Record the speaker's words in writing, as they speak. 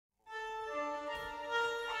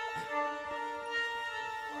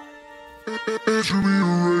Gotta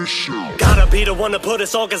be the one to put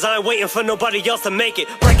us on, cause I ain't waiting for nobody else to make it.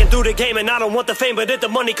 Breaking through the game and I don't want the fame, but if the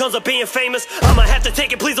money comes up being famous, I'ma have to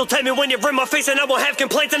take it. Please don't tell me when you're in my face, and I won't have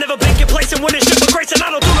complaints. I never been complacent when it's shit for grace, and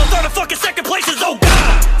I don't do no third or fucking second places. Oh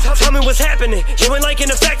God, tell me what's happening. You ain't liking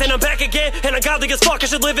the fact that I'm back again, and I'm godly as fuck. I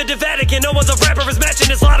should live in the Vatican. No one's a rapper is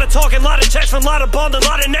matching. There's a lot of talking, lot of checks from a lot of bond, a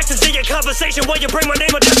lot of nexus in your conversation. When you bring my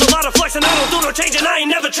name up, there's a lot of flex, and I don't do no changing. I ain't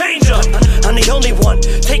never change up. I'm the only one.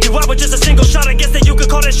 Take you out with just a single shot. I guess that you could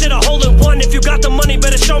call that shit a hole in one. If you got the money,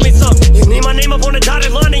 better show me some. You need my name up on the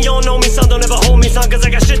dotted line, and you don't know me, son. Don't ever hold me, son, cause I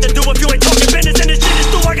got shit to do. If you ain't talking business and this shit is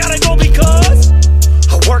through, I gotta go because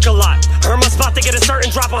I work a lot. Earn my spot to get a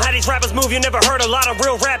certain drop on how these rappers move. You never heard a lot of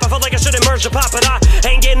real rap. I felt like I should've merged the pop, but I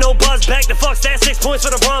ain't getting no buzz back. The fuck's that? 6 points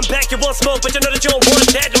for the run back. You want smoke, but you know that you don't want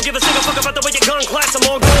that. Don't give a single fuck about the way your gun claps. I'm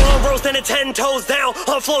on go on roasting it 10 toes down.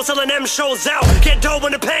 On flow selling them shows out. Get dough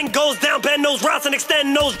when the pen goes down. Bend those routes and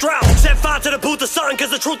extend those droughts. Set fire to the booth of something,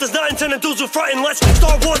 cause the truth is nothing. Turn the dudes who frontin'. Let's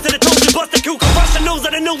Star Wars to the toes and bust the coup. Crush the news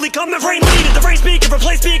of the newly coming rain leaders. The rain speaker,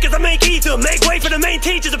 replace speakers, I make ether. Make way for the main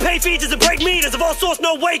teachers to pay features and break meters. Of all sorts,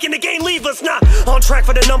 no way can the game leave us. Nah, on track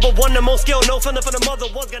for the #1, the most skilled. No fun for the mother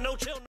ones, got no chill.